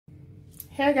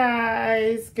Hey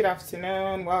guys, good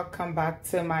afternoon. Welcome back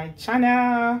to my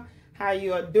channel. How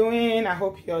you are doing? I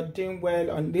hope you're doing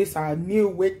well on this our new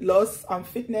weight loss and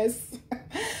fitness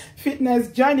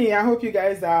journey. I hope you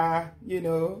guys are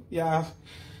doing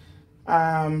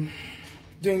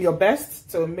your best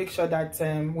to make sure that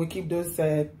we keep those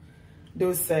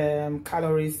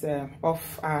calories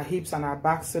off our hips and our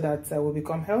backs so that we'll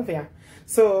become healthier.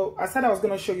 So I said I was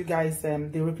going to show you guys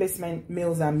the replacement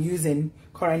meals I'm using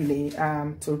currently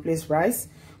to replace rice,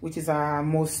 which is our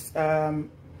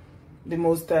the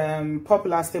most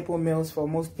popular staple meals for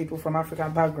most people from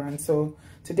African background. So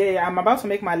today I'm about to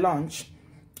make my lunch,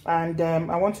 and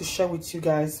I want to share with you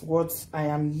guys what I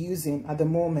am using at the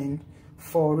moment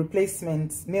for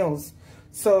replacement meals.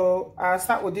 So I'll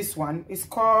start with this one. It's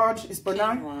pronounced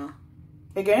quinoa.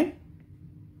 Again?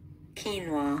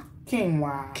 Quinoa.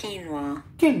 Quinoa. Quinoa.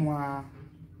 Quinoa.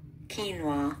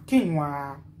 Quinoa.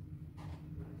 Quinoa.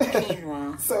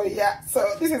 Quinoa. So yeah, so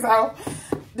this is how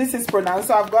this is pronounced.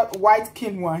 So I've got white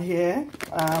quinoa here.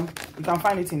 You can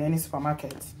find it in any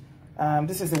supermarket.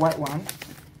 This is the white one,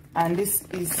 and this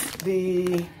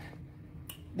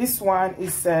one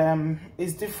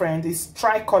is different. It's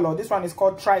tricolor. This one is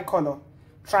called tricolor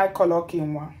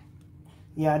quinoa.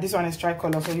 Yeah, this one is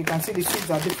tricolor, so you can see the seeds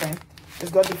are different.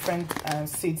 It's got different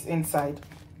seeds inside,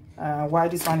 while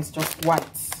this one is just white.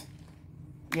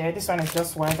 Yeah, this one is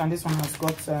just white, and this one has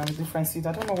got different seeds.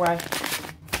 I don't know why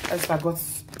else I got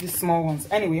these small ones.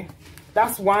 Anyway,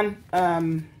 that's one.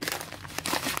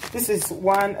 This is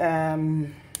one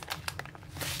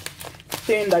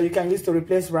thing that you can use to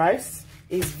replace rice.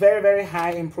 It's very, very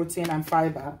high in protein and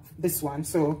fiber, this one.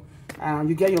 So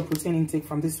you get your protein intake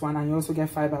from this one, and you also get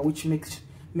fiber, which makes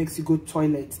you go to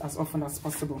toilet as often as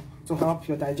possible to help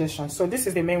your digestion. So this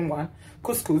is the main one,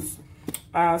 couscous.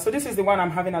 So this is the one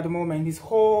I'm having at the moment. It's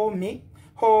whole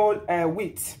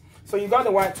wheat. So you got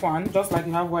the white one, just like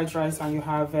you have white rice and you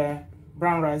have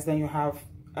brown rice. Then you have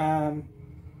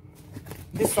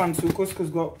this one too. Couscous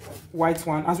got white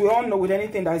one. As we all know, with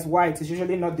anything that is white, it's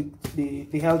usually not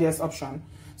the healthiest option.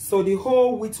 So the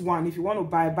whole wheat one, if you want to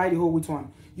buy the whole wheat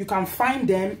one, you can find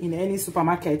them in any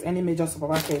supermarket, any major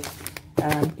supermarket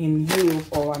in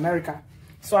Europe or America.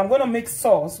 So I'm going to make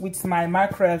sauce with my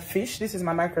mackerel fish. This is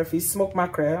my mackerel fish, smoked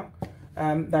mackerel,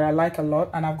 that I like a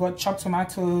lot. And I've got chopped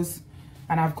tomatoes,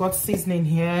 and I've got seasoning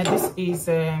here. This is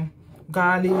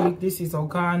garlic, this is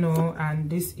oregano, and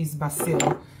this is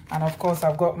basil. And of course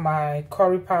I've got my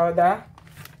curry powder,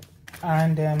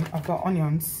 and I've got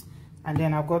onions, and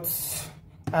then I've got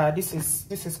this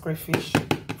is crayfish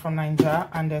from Nigeria,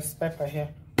 and there's pepper here,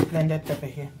 blended pepper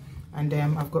here. And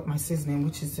then I've got my seasoning,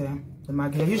 which is the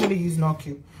Maggi. I usually use no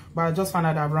cube, but I just found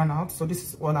out I've run out, so this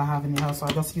is all I have in the house, so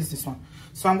I just use this one.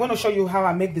 So I'm going to show you how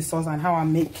I make the sauce and how I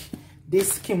make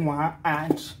this quinoa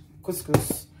and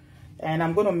couscous. And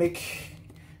I'm going to make,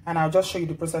 and I'll just show you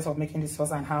the process of making the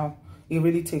sauce and how it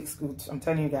really tastes good. I'm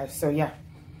telling you guys. So yeah.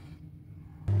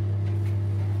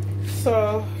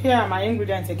 So here are my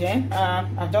ingredients again.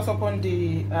 I've just opened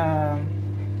the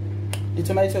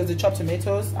tomatoes, the chopped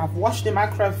tomatoes. I've washed the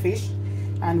mackerel fish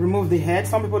and removed the head.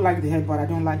 Some people like the head, but I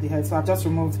don't like the head, so I've just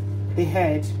removed the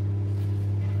head.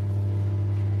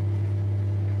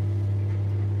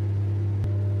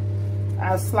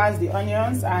 I'll slice the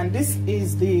onions, and this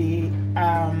is the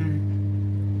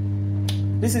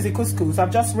couscous.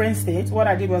 I've just rinsed it. What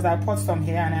I did was I put some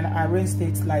here, and then I rinsed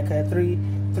it like three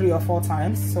or four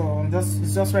times. So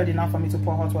it's just ready now for me to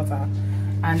pour hot water.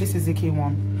 And this is the key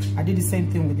one. I did the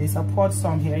same thing with this. I poured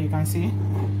some here, you can see,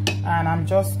 and I'm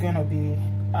just gonna be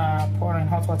pouring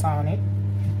hot water on it.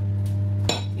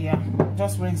 Yeah,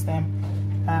 just rinse them.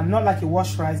 Not like a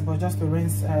wash rice, but just to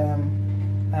rinse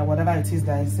whatever it is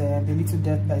that is the little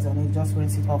dirt that is on it. Just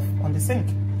rinse it off on the sink.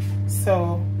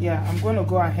 So yeah, I'm going to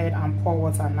go ahead and pour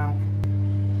water now.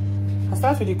 I'll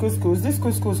start with the couscous. This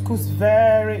couscous cooks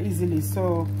very easily,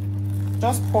 so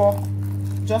just pour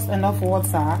just enough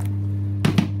water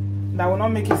that will not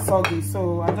make it soggy.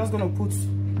 So I'm just going to put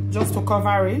just to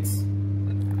cover it.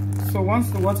 So once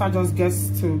the water just gets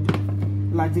to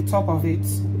like the top of it,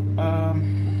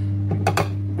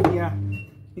 yeah,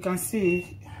 you can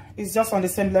see it's just on the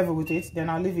same level with it. Then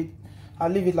I'll leave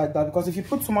it like that, because if you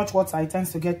put too much water, it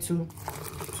tends to get too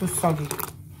soggy.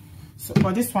 So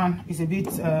but this one is a bit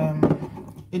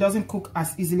it doesn't cook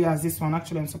as easily as this one.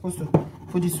 Actually, I'm supposed to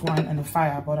put this one in the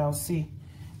fire, but I'll see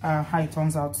how it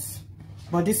turns out.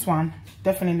 But this one,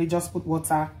 definitely just put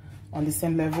water on the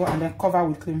same level and then cover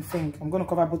with clean film. I'm going to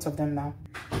cover both of them now.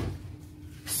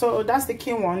 So that's the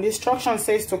key one. The instruction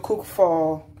says to cook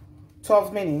for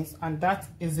 12 minutes, and that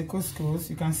is the couscous.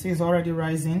 You can see it's already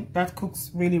rising. That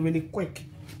cooks really, really quick.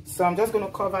 So I'm just going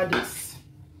to cover this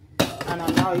and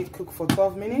allow it cook for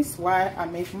 12 minutes while I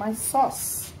make my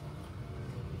sauce.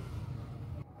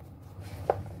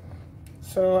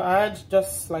 So I add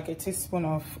just like a teaspoon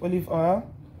of olive oil.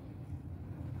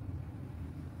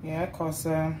 Yeah, because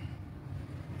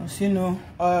as you know,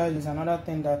 oil is another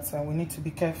thing that we need to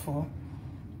be careful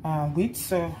with.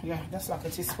 So yeah, just like a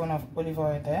teaspoon of olive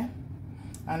oil there,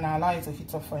 and I allow it to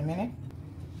heat up for a minute.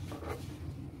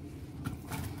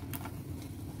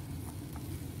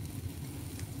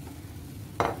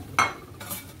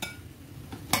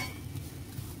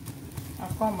 I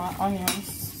put my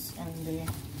onions in the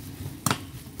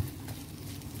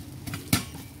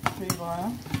olive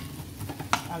oil.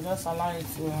 I just allow it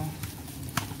to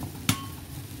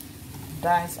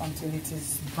dice until it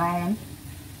is brown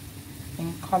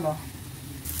in color.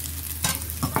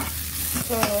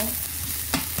 So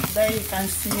there you can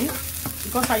see,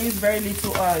 because I use very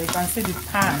little oil, you can see the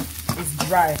pan is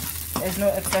dry. There's no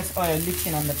excess oil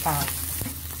leaking on the pan.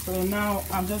 So now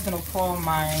I'm just going to pour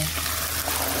my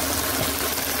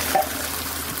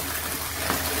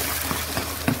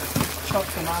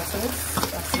chopped tomatoes.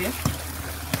 That's it.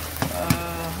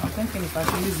 I'm thinking if I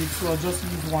can use it two or just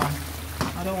use one.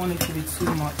 I don't want it to be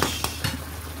too much.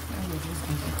 Let me just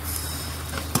give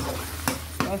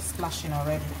it. It's splashing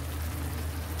already.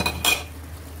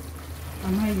 I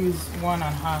might use 1.5.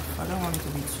 I don't want it to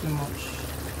be too much,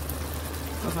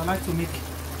 because I like to make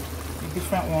a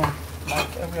different one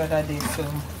like every other day. So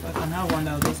if I can have one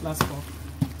that will just last for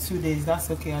 2 days, that's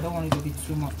okay. I don't want it to be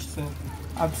too much. So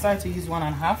I've decided to use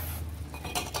 1.5.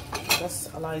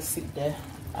 Just allow it sit there.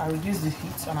 I reduce the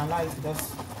heat and allow it to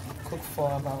just cook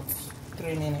for about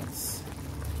 3 minutes.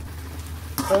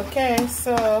 Okay,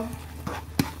 so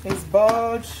it's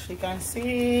boiled. You can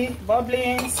see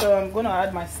bubbling. So I'm going to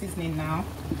add my seasoning now.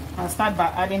 I'll start by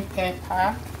adding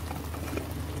pepper.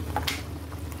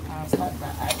 I'll start by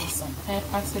adding some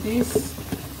pepper to this.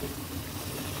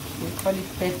 We call it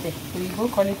pepper. We will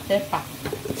call it pepper.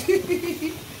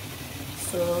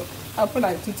 So I'll put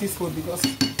like 2 teaspoons because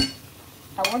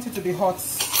I want it to be hot.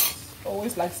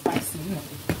 Always like spicy, you know.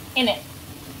 In it.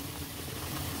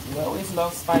 We always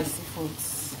love spicy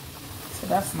foods. So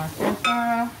that's my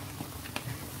pepper.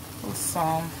 Put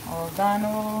some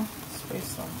oregano. Spray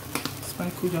some.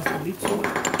 Sprinkle just a little.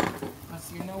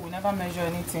 As you know, we never measure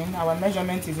anything. Our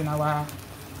measurement is in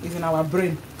our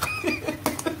brain.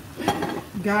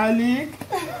 Garlic.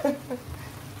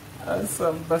 And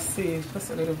some basil.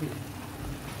 Just a little bit.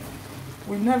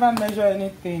 We never measure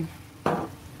anything.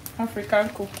 African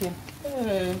cooking.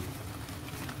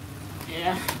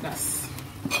 Yeah, that's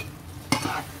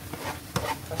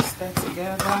that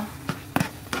together.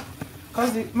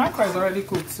 Because the mackerel is already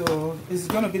cooked, so it's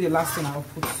gonna be the last thing I'll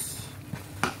put.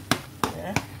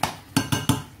 Yeah.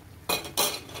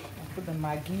 I'll put the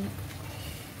Maggi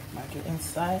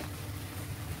inside.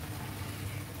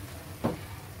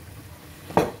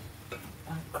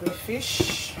 And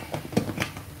crayfish.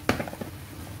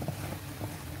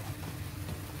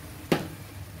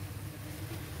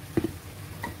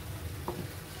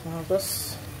 I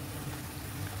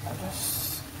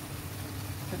just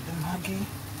put the Maggi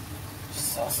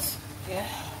sauce, yeah,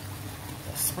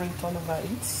 just sprinkle all over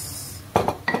it,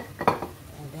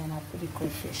 and then I put the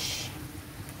crayfish.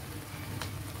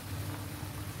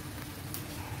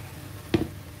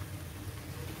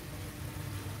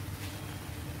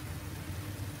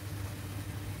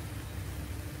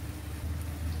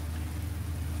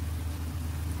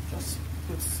 Just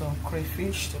put some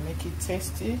crayfish to make it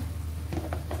tasty.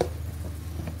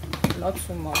 Not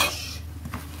too much.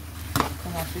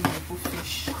 And I feel the put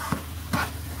fish.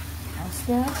 That's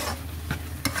that.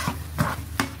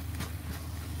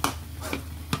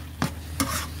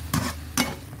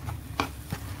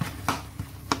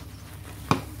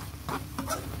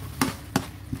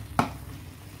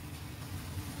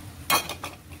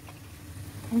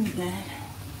 And then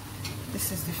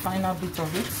this is the final bit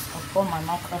of it. I'll pour my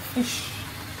mackerel fish.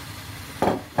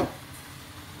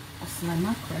 That's my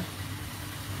mackerel.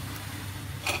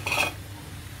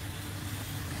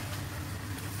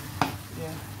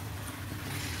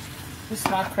 This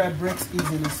mackerel breaks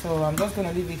easily, so I'm just going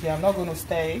to leave it here. I'm not going to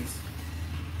stir it.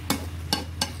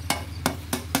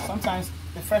 Sometimes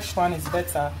the fresh one is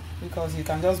better because you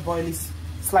can just boil it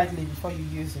slightly before you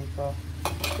use it. But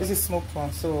this is smoked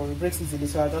one, so it breaks easily,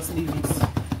 so I just leave it.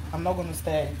 I'm not going to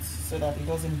stir it so that it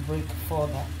doesn't break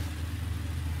further.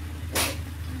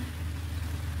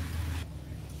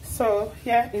 So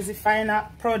here is the final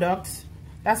product.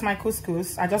 That's my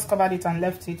couscous. I just covered it and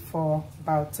left it for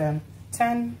about 10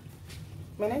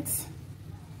 minutes.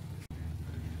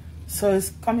 So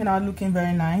it's coming out looking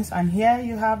very nice. And here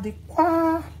you have the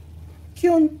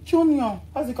Cunion.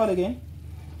 What's it called again?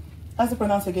 How's it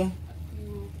pronounced again?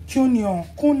 Cunion.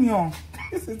 Cunion.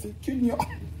 This is it. Cunion.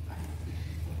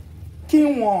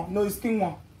 Quinoa. No, it's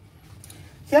quinoa.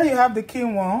 Here you have the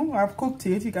quinoa. I've cooked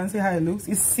it. You can see how it looks.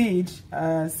 It's seed,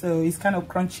 so it's kind of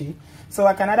crunchy. So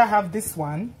I can either have this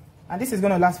one, and this is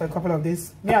going to last for a couple of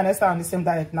days. Me and Esther are on the same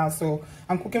diet now, so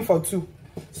I'm cooking for 2.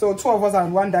 So 2 of us are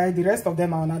on one diet, the rest of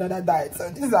them are on another diet. So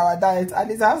this is our diet, and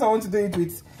this is how I want to do it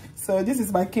with. So this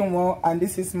is my quinoa, and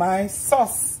this is my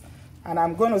sauce. And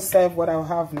I'm going to serve what I'll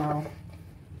have now.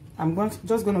 I'm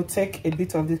just going to take a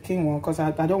bit of the quinoa because I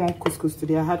don't want couscous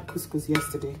today. I had couscous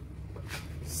yesterday.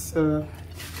 So,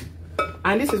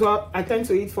 and this is what I tend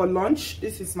to eat for lunch.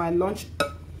 This is my lunch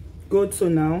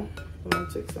go-to now. I'm going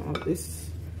to take some of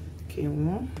this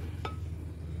quinoa.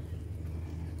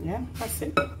 Yeah, that's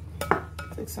it.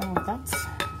 Take some of that.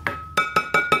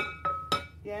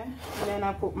 Yeah, and then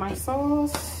I put my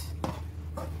sauce.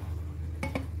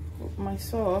 Put my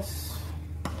sauce.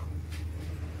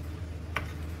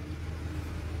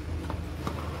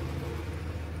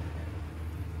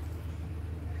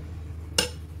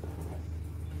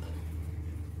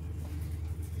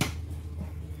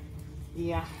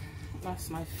 Yeah,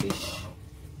 that's my fish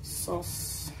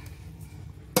sauce.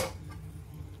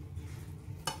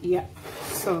 Yeah,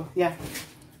 so yeah,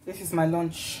 this is my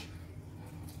lunch.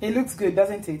 It looks good,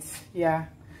 doesn't it? Yeah,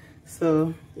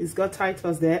 so it's got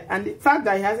Titus there, and the fact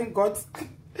that he hasn't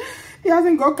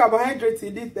got carbohydrates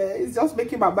in it there, it's just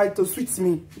making my bite to sweet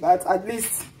me that at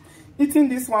least eating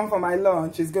this one for my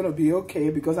lunch is gonna be okay,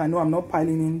 because I know I'm not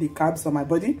piling in the carbs on my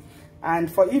body.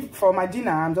 And for my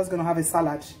dinner, I'm just gonna have a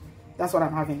salad. That's what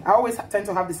I'm having. I always tend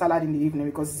to have the salad in the evening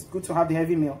because it's good to have the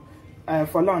heavy meal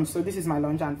for lunch. So this is my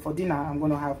lunch, and for dinner I'm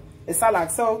going to have a salad.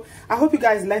 So I hope you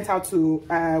guys learned how to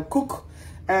cook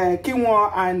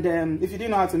quinoa, and if you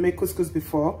didn't know how to make couscous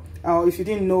before, or if you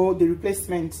didn't know the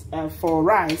replacement for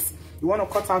rice, you want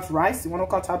to cut out rice, you want to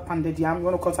cut out pounded yam, you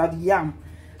want to cut out yam,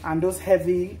 and those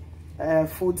heavy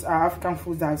foods are African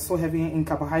foods that are so heavy in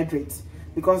carbohydrates.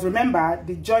 Because remember,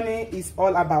 the journey is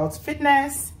all about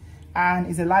fitness, and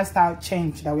it's a lifestyle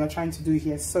change that we are trying to do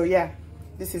here. So yeah,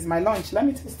 this is my lunch. Let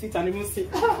me taste it and even see.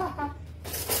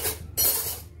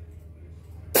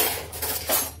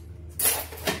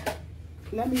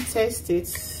 Let me taste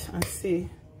it and see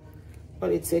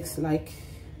what it tastes like.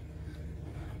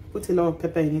 Put a lot of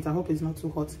pepper in it. I hope it's not too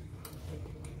hot.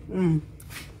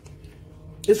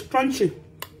 It's crunchy.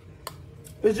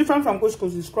 It's different from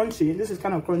couscous. It's crunchy. This is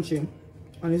kind of crunchy,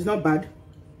 and it's not bad.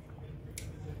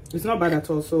 It's not bad at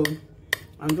all. So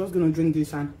I'm just gonna drink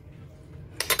this, and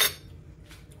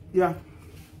yeah,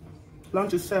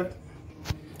 lunch is served.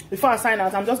 Before I sign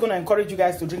out, I'm just gonna encourage you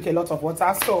guys to drink a lot of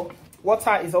water. So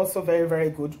water is also very,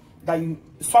 very good. That you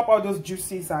swap all those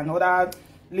juices and other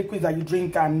liquids that you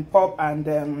drink and pop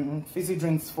and fizzy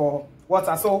drinks for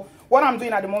water. So what I'm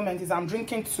doing at the moment is I'm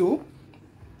drinking 2.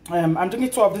 I'm drinking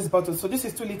 2 of these bottles. So this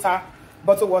is 2-liter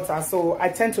bottled water. So I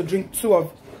tend to drink 2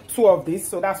 of these,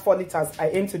 so that's 4 liters. I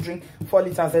aim to drink 4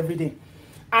 liters every day.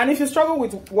 And if you struggle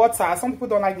with water, some people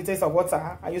don't like the taste of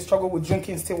water, and you struggle with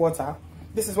drinking still water,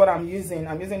 this is what I'm using.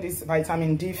 I'm using this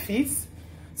vitamin D Fizz.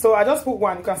 So I just put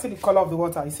 1. You can see the color of the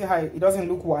water. You see how it doesn't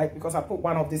look white because I put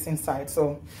 1 of this inside.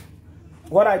 So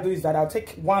what I do is that I'll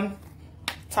take 1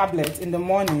 tablet in the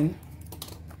morning.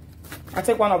 I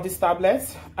take 1 of these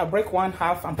tablets, I break 1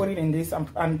 half and put it in this,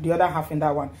 and the other half in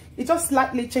that one. It just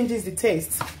slightly changes the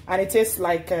taste, and it tastes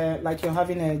like you're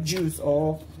having a juice,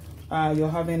 or you're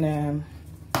having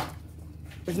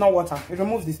it's not water. It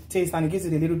removes the taste and it gives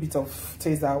it a little bit of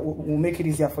taste that will make it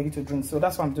easier for you to drink. So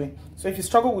that's what I'm doing. So if you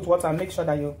struggle with water, make sure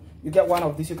that you get 1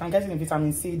 of these. You can get it in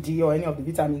vitamin C, D, or any of the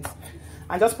vitamins,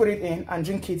 and just put it in and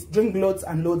drink it. Drink loads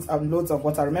and loads and loads of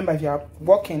water. Remember, if you are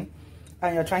walking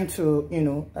and you're trying to,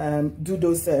 do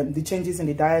those the changes in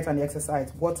the diet and the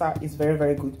exercise, water is very,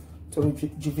 very good to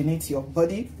rejuvenate your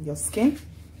body, your skin.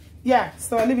 Yeah,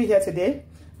 so I'll leave it here today.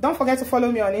 Don't forget to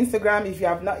follow me on Instagram if you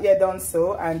have not yet done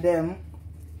so. And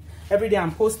every day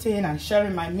I'm posting and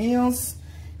sharing my meals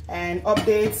and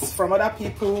updates from other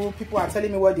people. People are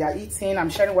telling me what they are eating.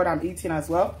 I'm sharing what I'm eating as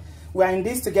well. We're in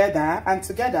this together, and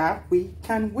together we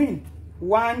can win.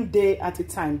 1 day at a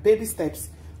time, baby steps.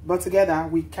 But together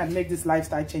we can make these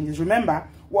lifestyle changes. Remember,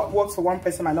 what works for one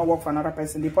person might not work for another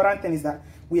person. The important thing is that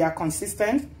we are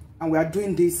consistent and we are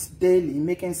doing this daily,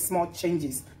 making small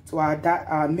changes to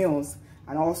our meals,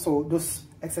 and also those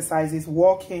exercises,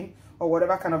 walking or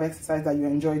whatever kind of exercise that you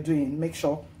enjoy doing. Make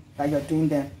sure that you're doing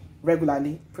them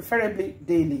regularly, preferably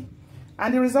daily,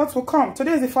 and the results will come.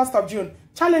 Today is the 1st of June.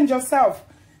 Challenge yourself,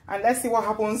 and let's see what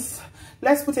happens.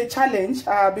 Let's put a challenge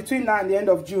between now and the end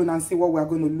of June and see what we're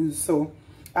going to lose. So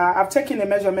I've taken a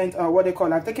measurement,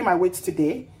 I've taken my weight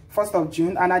today, 1st of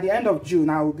June, and at the end of June,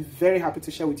 I will be very happy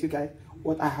to share with you guys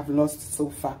what I have lost so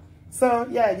far. So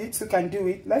yeah, you too can do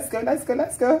it. Let's go.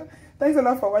 Thanks a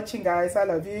lot for watching, guys. I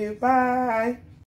love you. Bye.